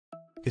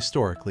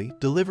Historically,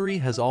 delivery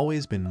has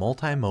always been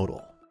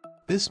multimodal.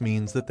 This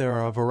means that there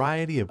are a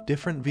variety of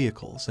different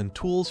vehicles and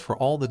tools for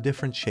all the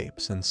different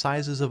shapes and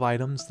sizes of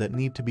items that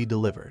need to be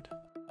delivered.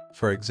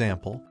 For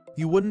example,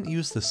 you wouldn't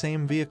use the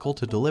same vehicle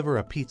to deliver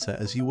a pizza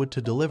as you would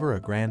to deliver a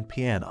grand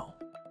piano.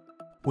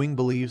 Wing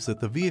believes that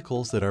the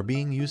vehicles that are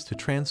being used to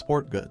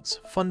transport goods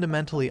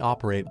fundamentally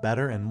operate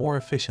better and more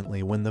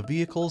efficiently when the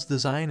vehicle's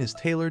design is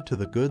tailored to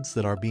the goods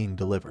that are being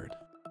delivered.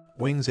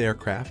 Wing's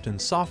aircraft and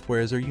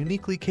softwares are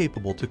uniquely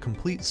capable to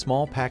complete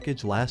small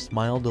package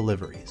last-mile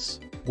deliveries.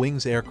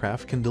 Wing's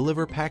aircraft can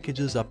deliver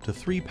packages up to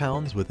 3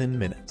 pounds within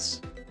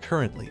minutes.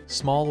 Currently,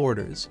 small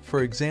orders,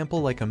 for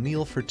example like a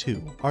meal for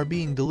two, are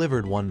being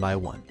delivered one by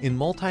one in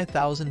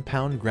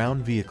multi-thousand-pound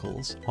ground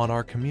vehicles on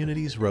our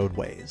community's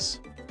roadways.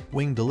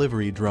 Wing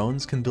delivery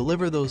drones can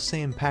deliver those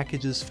same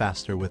packages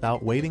faster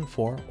without waiting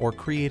for or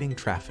creating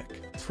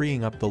traffic,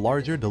 freeing up the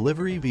larger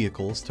delivery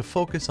vehicles to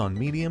focus on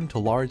medium to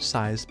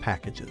large-sized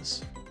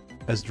packages.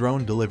 As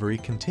drone delivery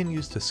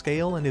continues to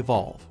scale and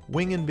evolve,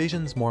 Wing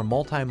envisions more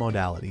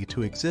multimodality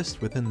to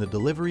exist within the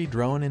delivery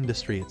drone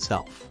industry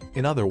itself.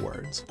 In other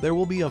words, there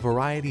will be a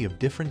variety of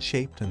different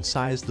shaped and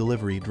sized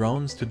delivery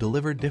drones to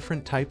deliver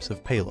different types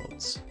of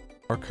payloads.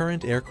 Our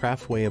current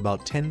aircraft weigh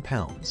about 10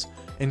 pounds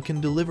and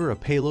can deliver a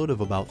payload of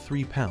about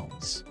 3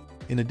 pounds.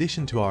 In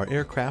addition to our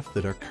aircraft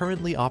that are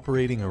currently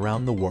operating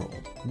around the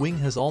world, Wing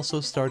has also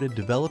started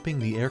developing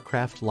the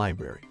Aircraft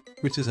Library,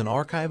 which is an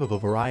archive of a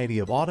variety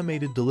of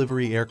automated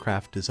delivery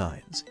aircraft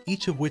designs,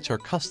 each of which are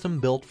custom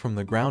built from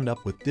the ground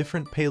up with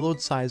different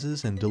payload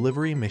sizes and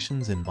delivery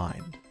missions in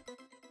mind.